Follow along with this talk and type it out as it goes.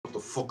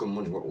fucking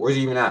money. Where's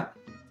he even at?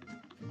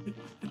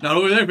 Not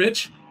over there,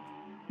 bitch.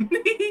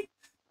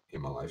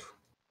 In my life.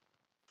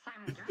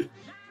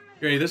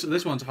 Great,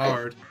 this one's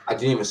hard. I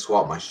didn't even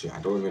swap my shit.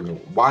 I don't even know.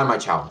 Why am I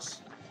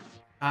chalice?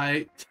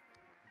 You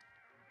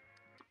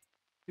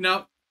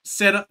know,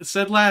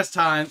 said last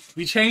time,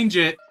 we change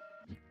it.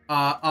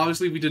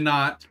 Obviously we did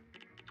not.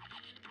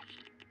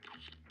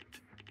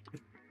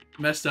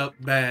 Messed up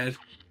bad.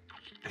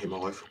 I hate my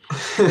life.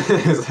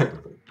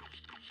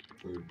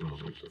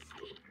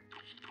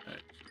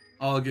 Right.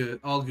 All good,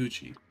 all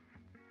Gucci.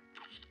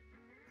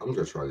 I'm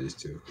gonna try these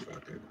two.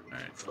 Fuck it.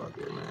 Alright. Fuck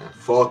it, man.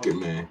 Fuck it,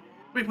 man.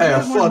 Wait,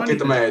 Hey, fuck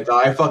it, man.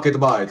 I fuck it,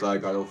 bye.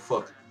 Like, I don't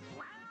fuck.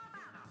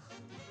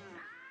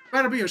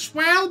 Better be a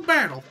swell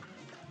battle.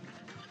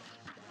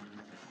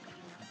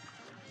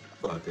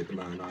 Fuck it,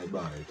 man. I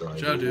buy it. Like,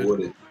 Joe,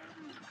 dude.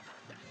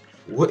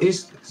 What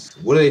is this?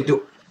 What do they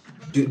do?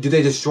 Do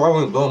they destroy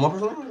when we blow them up or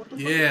something?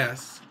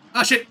 Yes.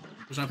 Oh shit!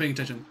 I was not paying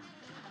attention.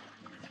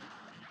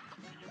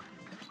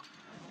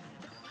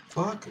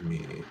 Fuck me.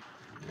 Man.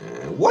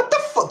 What the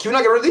fuck? Can we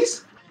not get rid of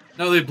these?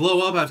 No, they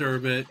blow up after a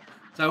bit.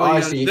 So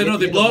I see. No,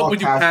 they blow up when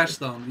you catch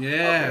them.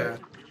 Yeah.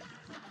 Okay.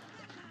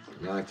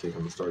 Now I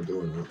can't start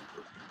doing it.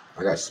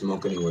 I got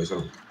smoke anyway,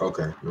 so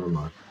okay, never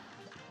mind.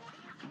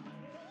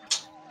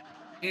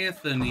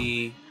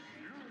 Anthony.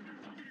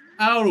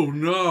 I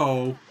don't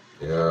know.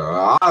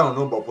 Yeah, I don't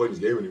know about playing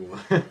this game anymore.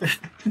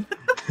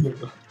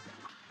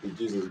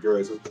 Jesus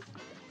Christ.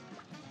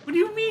 What do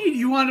you mean?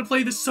 You want to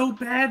play this so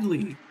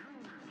badly?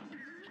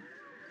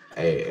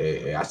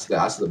 Hey, I said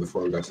that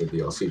before we got to the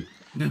DLC.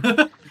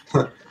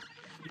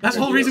 That's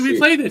the whole reason we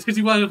played this, because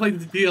you wanted to play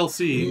the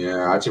DLC.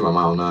 Yeah, I changed my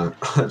mind on that.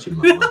 I changed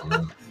my mind on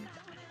that.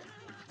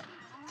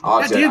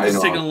 That game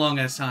is taking a long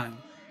ass time.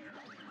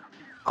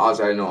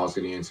 Honestly, I didn't know I was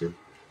getting into.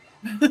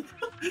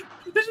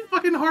 This is a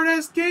fucking hard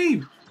ass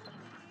game.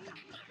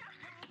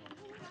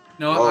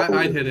 No,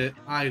 I'd hit it.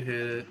 I'd hit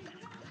it.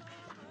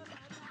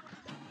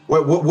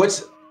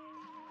 What's?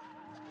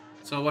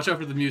 So watch out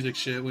for the music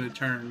shit when it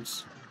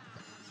turns.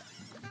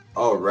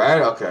 Oh,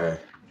 red. Okay.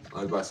 I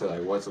was about to say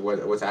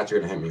like, what's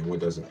actually gonna hit me? And what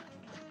doesn't?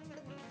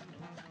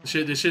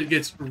 The shit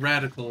gets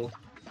radical.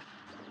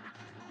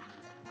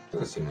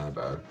 Doesn't seem that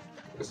bad.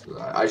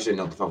 I just didn't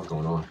know what the fuck was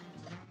going on.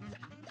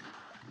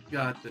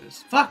 Got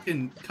this.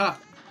 Fucking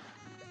cup.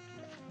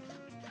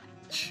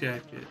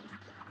 Check it.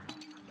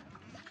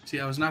 See,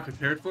 I was not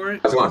prepared for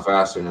it. That's going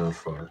faster now.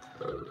 Fuck.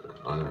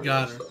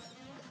 Got her.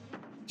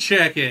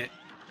 Check it.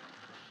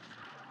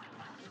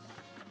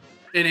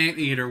 An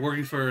anteater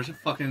working for a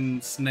fucking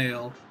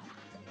snail.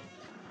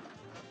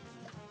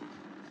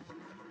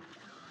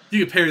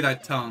 You could parry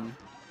that tongue,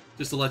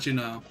 just to let you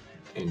know.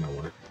 Ain't no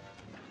way.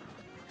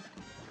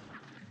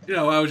 You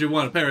know, why would you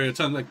want to parry a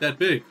tongue like that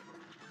big?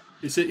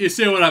 You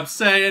see what I'm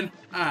saying?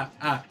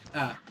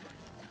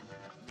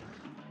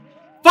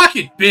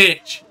 Fucking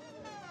bitch!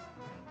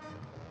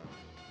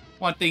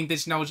 One thing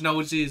this nose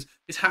knows is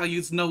how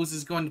your nose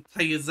is going to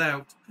play us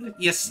out.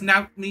 You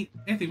snout me.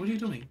 Anthony, what are you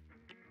doing?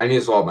 I need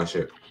to swallow my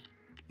shit.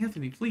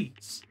 Anthony,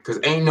 please. Cause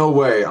ain't no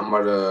way I'm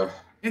about to.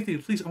 Anthony,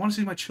 please, I want to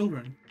see my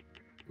children.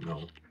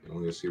 No, I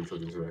want to see your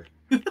children today.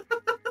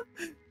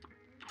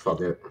 Fuck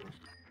it.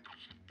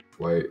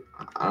 Wait,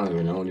 I don't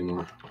even know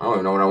anymore. I don't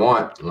even know what I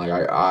want. Like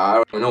I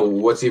don't even know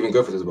what's even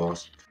good for this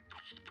boss.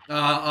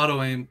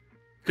 Auto aim,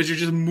 because you're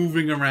just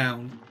moving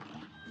around.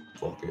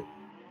 Fuck it.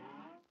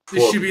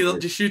 This should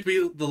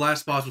be the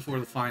last boss before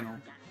the final.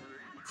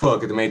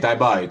 Fuck it, the mate I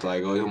bite.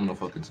 Like, oh, I'm gonna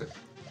fucking say.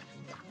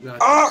 We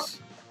got this.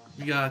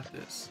 We got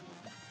this.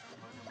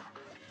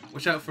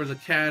 Watch out for the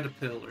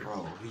caterpillar.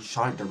 Bro, he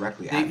shot it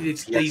directly at me.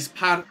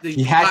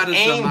 He had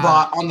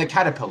aimbot on the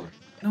caterpillar.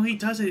 No, he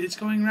doesn't. It's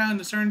going around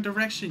in a certain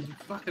direction. You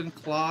fucking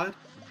clod.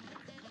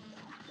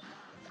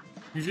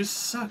 You just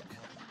suck.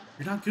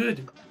 You're not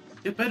good.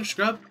 Get better,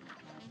 scrub.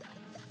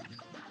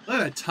 Look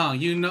at that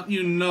tongue. You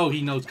know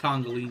he knows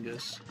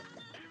Congolingus.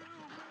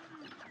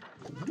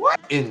 What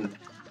in?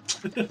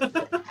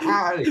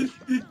 Howdy.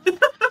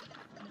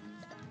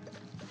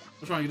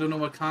 What's wrong? You don't know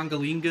what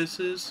Congolingus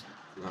is?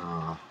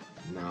 No.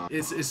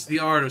 It's the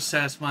art of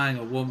satisfying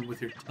a woman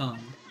with your tongue.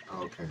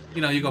 Okay.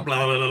 You know, you go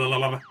blah blah blah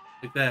blah blah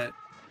like that.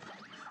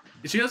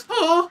 And she goes,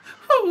 oh,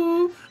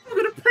 I'm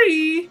gonna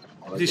pee.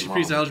 Like she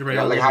frees algebra.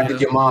 Yeah, like how did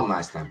your mom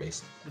last time,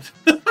 basically?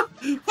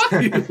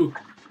 Fuck you.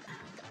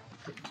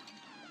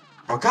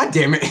 Oh, god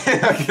damn it.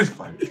 It's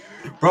funny.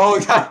 Bro,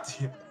 god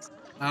damn it.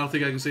 I don't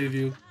think I can save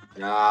you.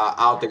 Nah,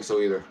 I don't think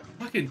so either.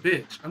 Fucking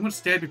bitch. I'm gonna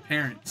stab your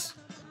parents.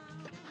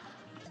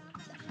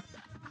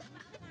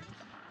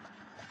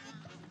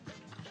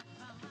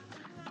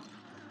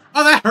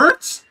 Oh, that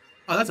hurts?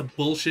 Oh, that's a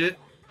bullshit.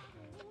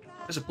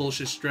 That's a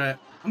bullshit strat.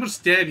 I'm gonna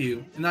stab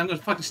you, and then I'm gonna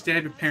fucking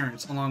stab your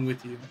parents along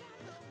with you.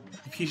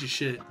 You piece of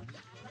shit.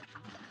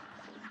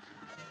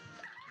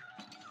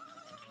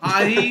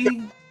 I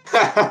ain't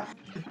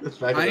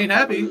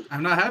happy.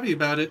 I'm not happy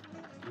about it.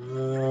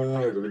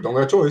 Don't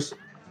got a choice.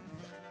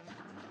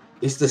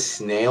 It's the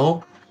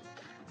snail?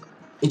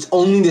 It's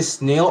only the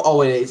snail? Oh,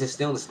 wait, it's a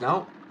snail in the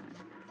snout?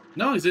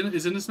 No, he's in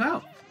his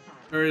mouth.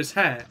 Or his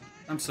hat.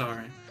 I'm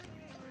sorry.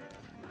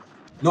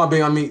 No,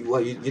 I mean,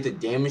 what, you get the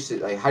damage to,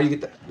 like, how do you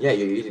get the, yeah,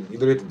 you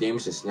literally get the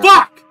damage to snap.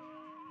 Fuck!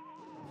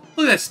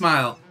 Look at that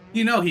smile.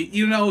 You know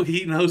he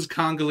knows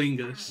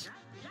Congolingus.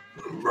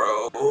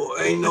 Bro,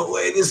 ain't no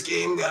way this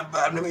game got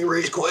bad. Let me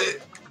rage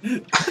quit.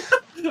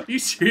 Are you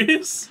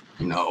serious?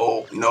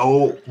 No,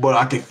 but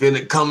I can feel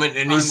it coming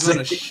any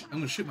second. I'm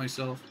gonna shoot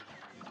myself.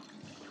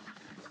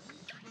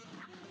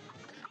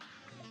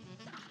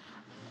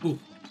 Ooh.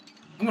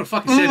 I'm gonna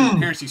fucking send your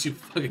parents, you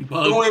stupid fucking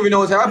bug. I don't even know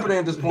what's happening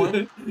at this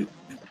point.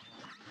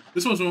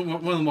 This one's one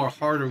of the more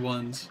harder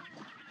ones.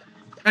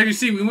 As you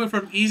see, we went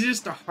from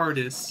easiest to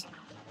hardest.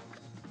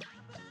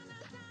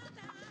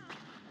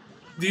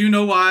 Do you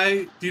know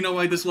why? Do you know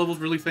why this level's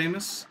really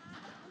famous?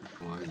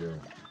 Oh, I do.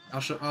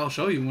 I'll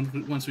show you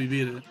once we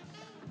beat it.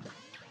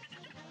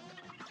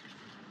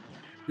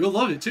 You'll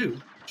love it too.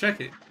 Check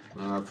it.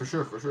 For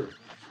sure.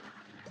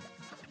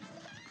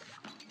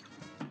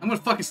 I'm gonna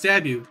fucking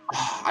stab you.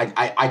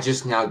 I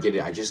just now get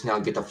it. I just now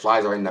get the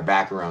flies are in the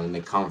background and they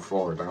come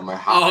forward. I'm like,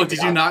 how? Oh, did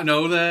you not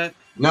know that?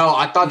 No,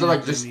 I thought they're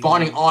like just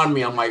spawning on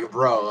me. I'm like,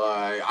 bro,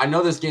 I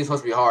know this game's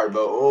supposed to be hard,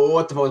 but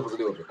what the fuck am I supposed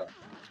to do with it?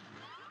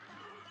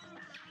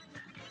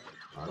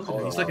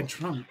 Look, he's like a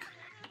trunk.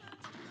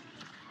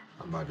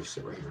 I'm about to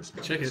sit right here.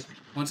 Check it.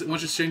 Once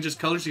it changes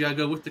colors, you gotta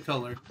go with the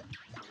color.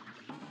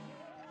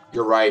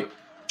 You're right.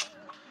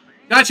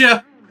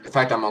 Gotcha! The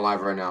fact I'm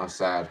alive right now is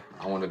sad.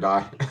 I want to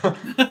die.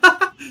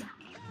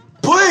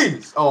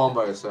 Please! Oh, I'm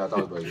about to say, I thought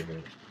I was about to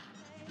get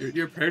hit.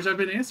 Your prayers have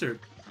been answered.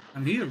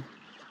 I'm here.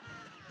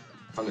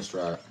 On the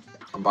strat.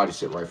 I'm about to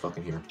sit right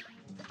fucking here.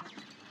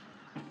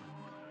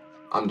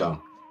 I'm done.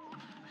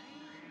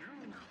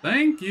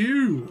 Thank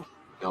you.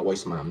 I'm not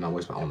wasting my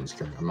ult on this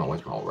character. I'm not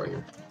wasting my ult right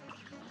here.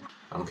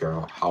 I don't care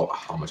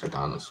how much I die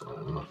on this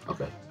one.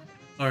 Okay.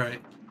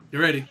 Alright. You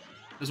ready?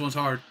 This one's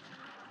hard.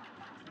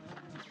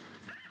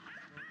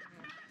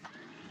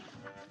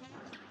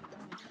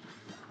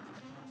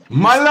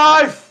 My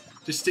life!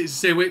 Just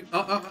stay wait.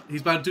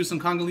 He's about to do some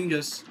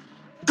Congolingus.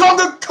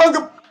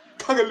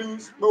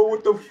 Congolingus. No,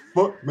 what the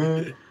fuck,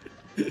 man?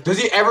 Does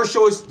he ever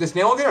show us the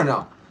snail again or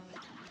no?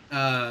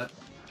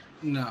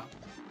 No.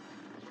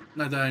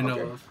 Not that I know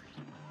of.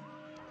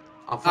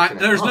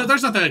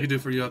 There's nothing I can do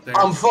for you up there.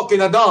 I'm fucking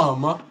a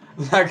dumb.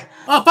 Like.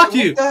 Oh fuck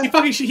you!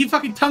 He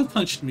fucking tongue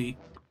punched me.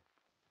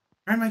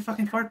 Right in my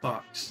fucking fart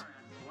box.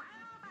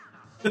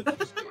 This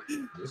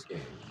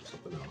game is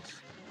something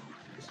else.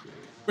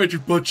 Right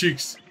your butt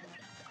cheeks.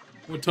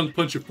 I'm gonna tongue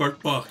punch your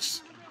fart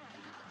box.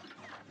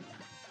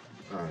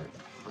 Alright,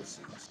 let's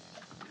see this.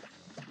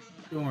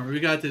 Don't worry, we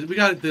got this. We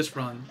got it this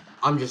run.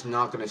 I'm just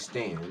not gonna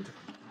stand.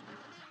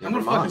 I'm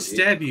gonna fucking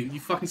stab you. You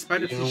fucking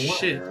spider piece of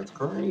shit. That's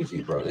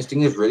crazy, bro. This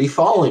thing is really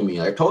following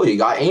me. I told you, you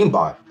got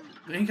aimbot.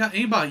 You ain't got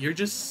aimbot. You're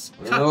just.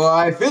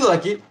 I feel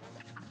like it.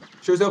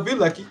 Sure as hell feel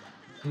like it.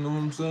 You know what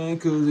I'm saying?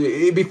 Cause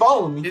it be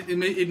following me.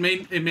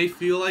 It may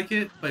feel like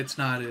it, but it's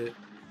not it.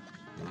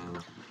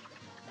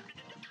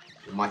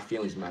 My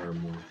feelings matter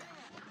more.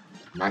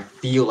 And I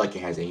feel like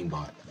it has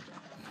aimbot.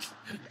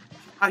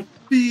 I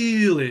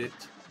feel it.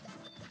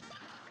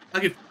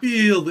 I can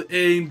feel the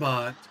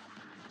aimbot.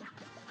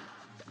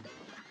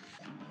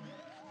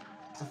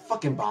 It's a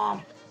fucking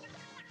bomb.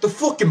 The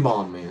fucking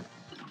bomb, man.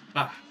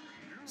 Ah.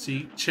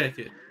 See? Check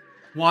it.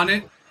 Want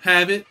it?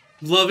 Have it?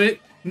 Love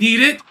it? Need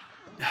it?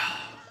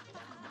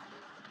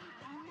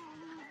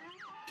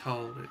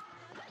 Call it.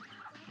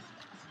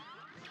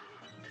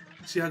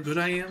 See how good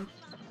I am?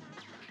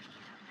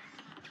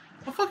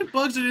 What fucking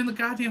bugs are in the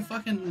goddamn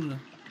fucking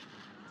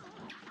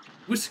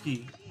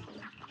whiskey?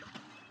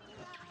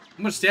 I'm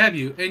gonna stab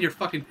you and your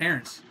fucking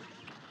parents.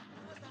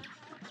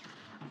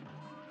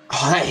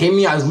 Oh, that hit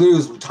me. I was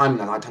literally timing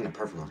that. I timed it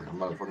perfectly. I'm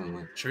about to fucking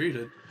win. Sure you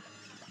did.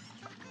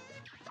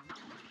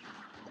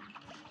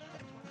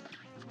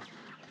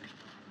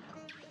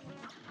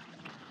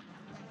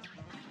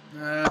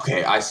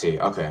 Okay, I see.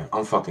 Okay,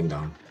 I'm fucking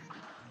done.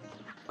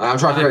 I'm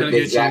trying to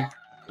figure out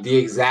the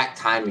exact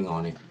timing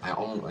on it. I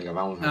almost like if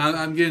I want.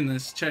 I'm getting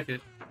this. Check it.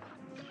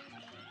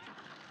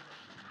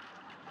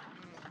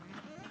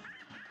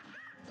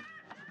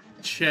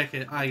 Check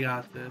it. I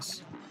got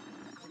this.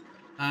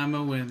 I'm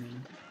a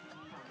winning.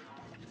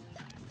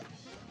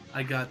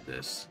 I got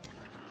this.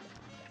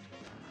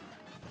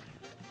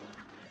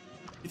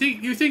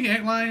 You think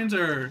ant lions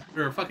or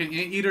fucking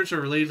ant eaters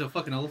are related to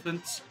fucking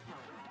elephants?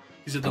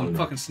 These are them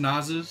fucking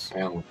snozzes.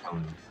 Hell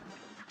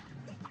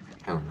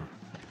no.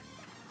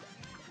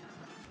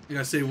 You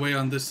gotta stay way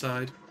on this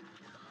side.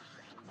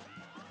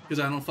 Because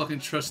I don't fucking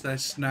trust that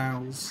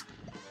snows.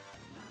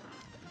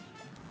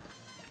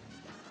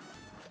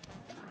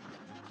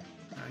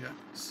 I got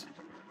this.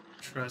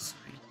 Trust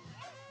me.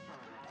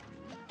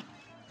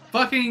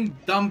 Fucking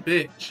dumb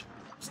bitch.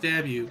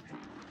 Stab you.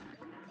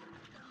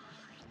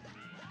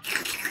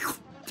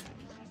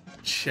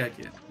 Check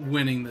it.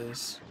 Winning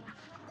this.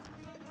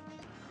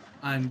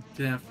 I'm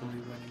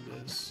definitely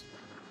winning this.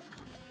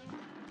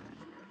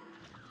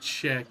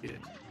 Check it.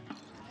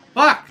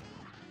 Fuck!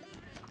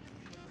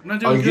 I'm not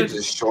doing good. You get to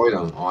destroy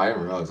them. Oh, I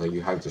didn't realize like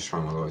you had to destroy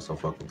them otherwise they'll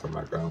fucking come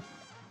back down.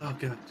 Oh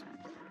god.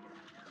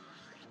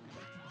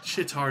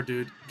 Shit's hard,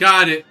 dude.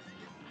 Got it.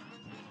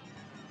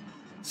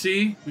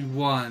 See? We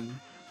won.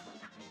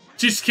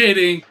 Just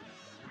kidding.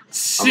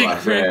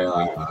 Secret.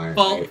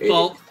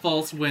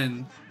 False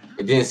win.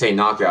 It didn't say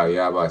knockout.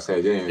 Yeah, I'm about to say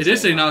it didn't. It did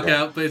say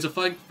knockout, but it's a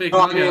fake no,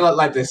 knockout. I mean,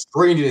 like the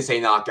screen didn't say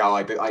knockout.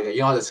 Like you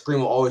know how the screen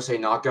will always say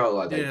knockout.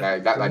 Like yeah.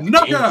 that like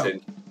knockout. The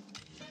game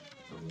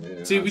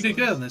said, See, we did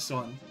good on this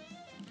one.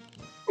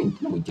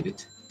 No, we did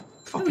it.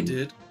 No, we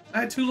did.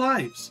 I had 2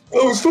 lives.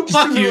 Oh, it was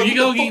fuck you. You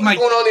go eat my.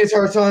 Going on the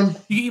entire time.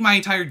 You can eat my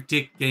entire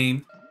dick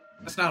game.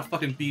 That's not a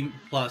fucking B+.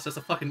 That's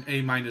a fucking A-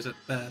 at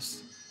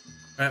best.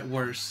 Or at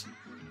worst.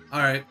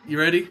 Alright, you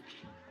ready?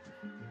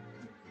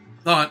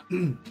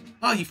 On.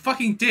 Oh, you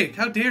fucking dick.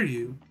 How dare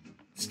you?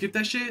 Skip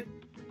that shit?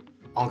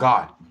 On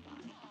God.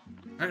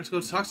 Alright, let's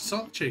go talk to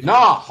Salt Shaker.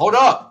 Nah, hold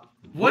up.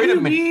 What do you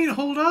mean,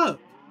 hold up?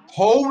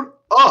 Hold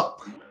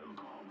up.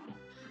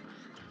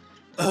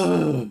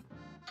 Ugh.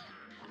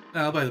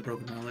 Nah, I'll buy the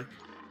broken relic.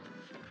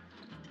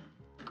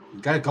 We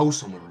gotta go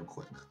somewhere real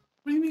quick.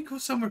 What do you mean go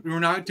somewhere? We're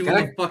not doing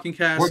the fucking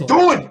castle. We're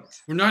doing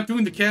it! We're not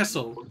doing the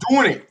castle. We're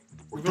doing it!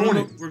 We're doing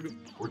it!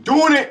 We're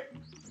doing it!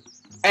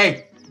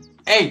 Hey!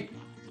 Hey!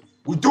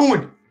 We're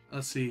doing it!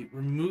 Let's see.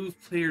 Remove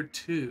player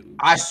 2.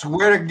 I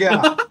swear to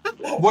God.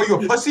 What, you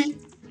a pussy?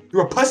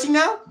 You're a pussy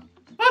now?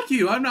 Fuck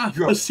you, I'm not a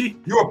pussy.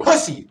 You're a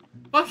pussy!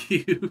 Fuck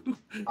you.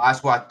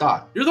 That's what I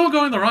thought. You're the one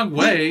going the wrong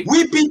way.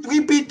 We beat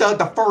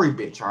the furry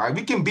bitch, alright?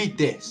 We can beat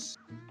this.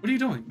 What are you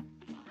doing?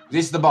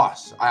 This is the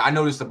boss. I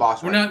know this is the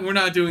boss. We're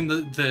not doing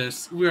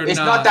this. We are It's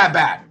not that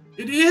bad.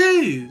 It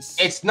is.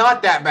 It's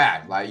not that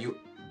bad. Like you.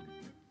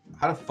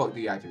 How the fuck do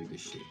you activate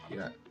this shit?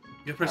 Yeah.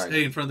 You press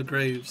A in front of the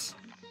graves.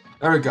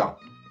 There we go.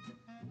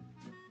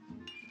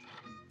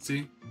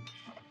 See?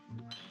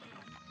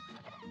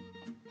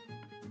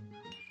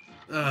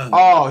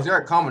 Oh, is there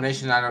a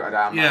combination?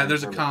 Yeah,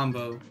 there's a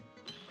combo.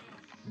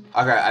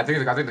 Okay, I think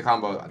the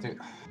combo.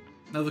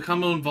 No, the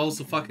combo involves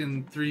the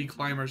fucking 3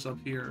 climbers up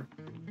here.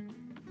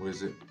 What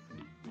is it?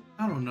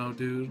 I don't know,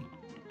 dude.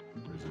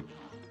 What is it?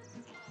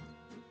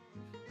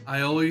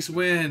 I always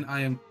win.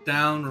 I am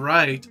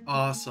downright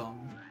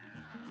awesome.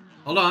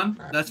 Hold on.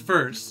 That's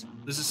first.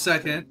 This is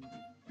second.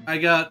 I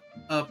got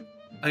up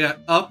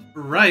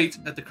right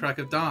at the crack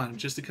of dawn,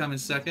 just to come in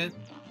second.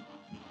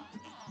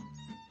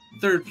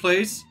 Third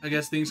place. I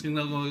guess things can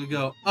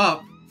go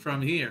up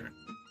from here.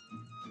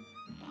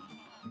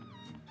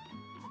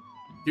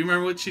 Do you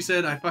remember what she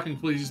said? I fucking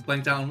completely just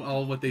blanked out on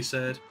all what they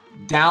said.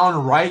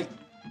 Downright.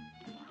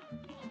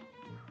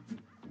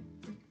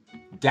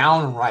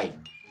 Downright.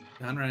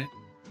 Downright.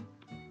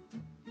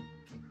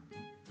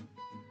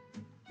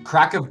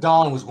 Crack of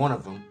dawn was one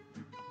of them.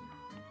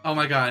 Oh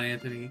my god,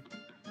 Anthony.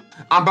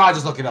 I'm about to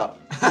just look it up.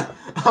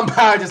 I'm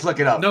about to just look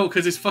it up. No,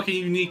 because it's fucking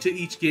unique to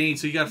each game,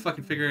 so you gotta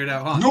fucking figure it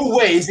out, huh? No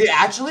way, is it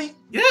actually?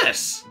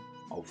 Yes!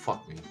 Oh,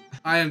 fuck me.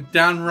 I am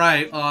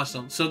downright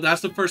awesome. So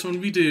that's the first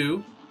one we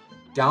do.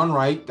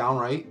 Downright.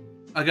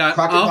 I got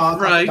crack of dawn,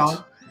 upright.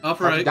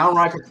 Upright.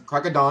 Downright,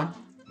 crack of dawn.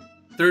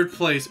 Third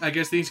place. I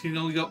guess things can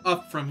only go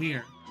up from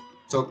here.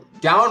 So,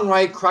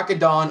 downright, crack of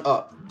dawn,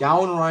 up.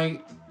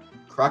 Downright,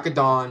 crack of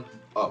dawn,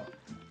 up.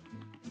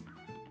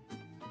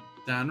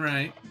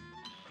 Downright.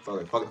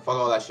 Fuck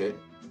all that shit.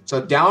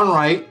 So,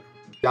 downright,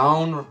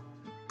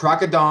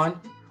 crack of dawn.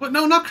 What?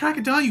 No, not crack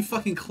of dawn, you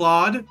fucking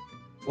clod.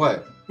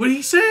 What? What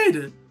he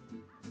said.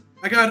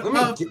 I got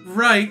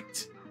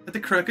right at the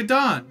crack of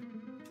dawn.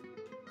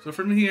 So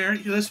from here,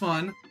 this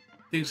one,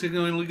 things can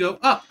only go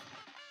up.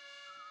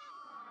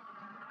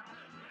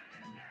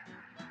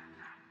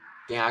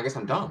 Yeah, I guess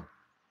I'm dumb.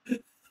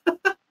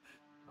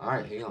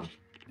 Alright, hang on.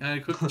 I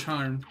equipped the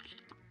charm.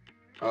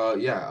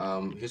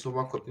 Here's what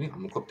I'm equipping.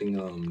 I'm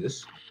equipping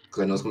this.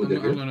 Because I know it's going to be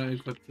good. I'm going to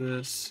equip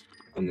this.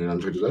 And then I'm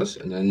going to do this,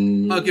 and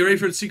then... Oh, get ready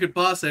for the secret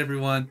boss,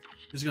 everyone.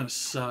 This is going to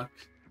suck.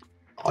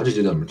 I'll just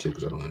do number 2,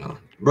 because I don't really know.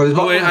 Bro,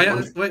 wait, hold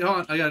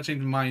on. I got to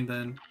change my mind,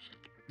 then.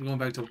 I'm going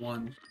back to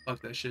 1.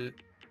 Fuck that shit.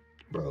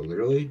 Bro,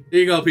 literally? There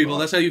you go, people.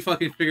 That's how you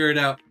fucking figure it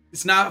out.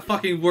 It's not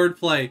fucking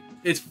wordplay.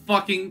 It's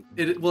fucking...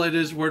 Well, it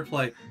is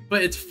wordplay.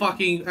 But it's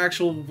fucking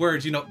actual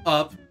words. You know,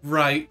 up,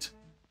 right...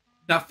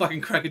 Not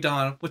fucking crack of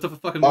dawn. What the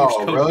fucking Morse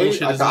code bullshit is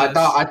this? I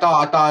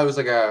thought it was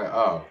like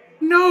a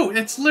No,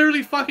 it's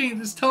literally fucking.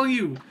 It's telling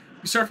you.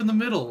 You start from the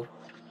middle,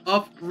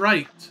 up,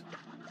 right.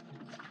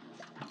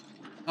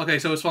 Okay,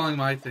 so it's following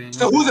my thing.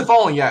 So who's it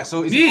following? Yeah.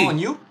 So is Me. it following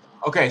you?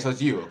 Okay, so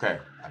it's you. Okay.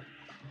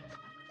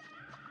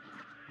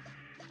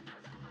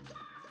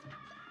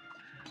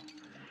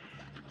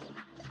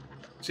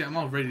 See, I'm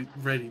all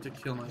ready to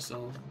kill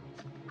myself.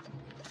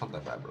 It's not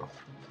that bad, bro.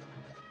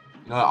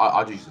 No,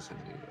 I'll just use this one.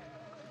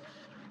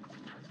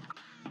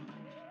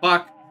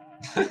 Fuck.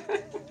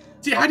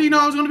 See, how do you know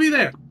I was gonna be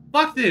there?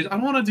 Fuck this. I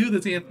want to do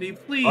this, Anthony.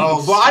 Please.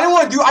 Oh, well, I didn't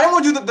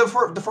want to do the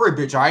furry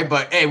bitch, alright?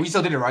 But hey, we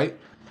still did it, right?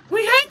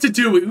 We had to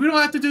do it. We don't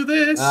have to do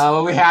this.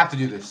 Well, we have to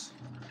do this.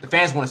 The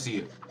fans want to see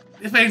it.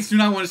 The fans do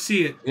not want to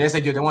see it. Yes,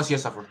 they do. They want to see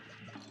us suffer.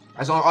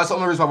 That's the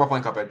only reason why we're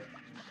playing CupHead.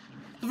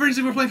 The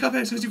reason we're playing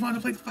CupHead is because you want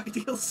to play the fucking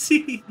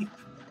DLC.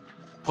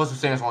 Plus, the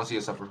fans want to see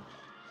us suffer.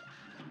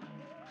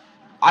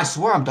 I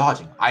swear I'm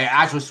dodging. I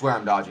actually swear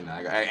I'm dodging.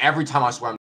 Every time I swear I'm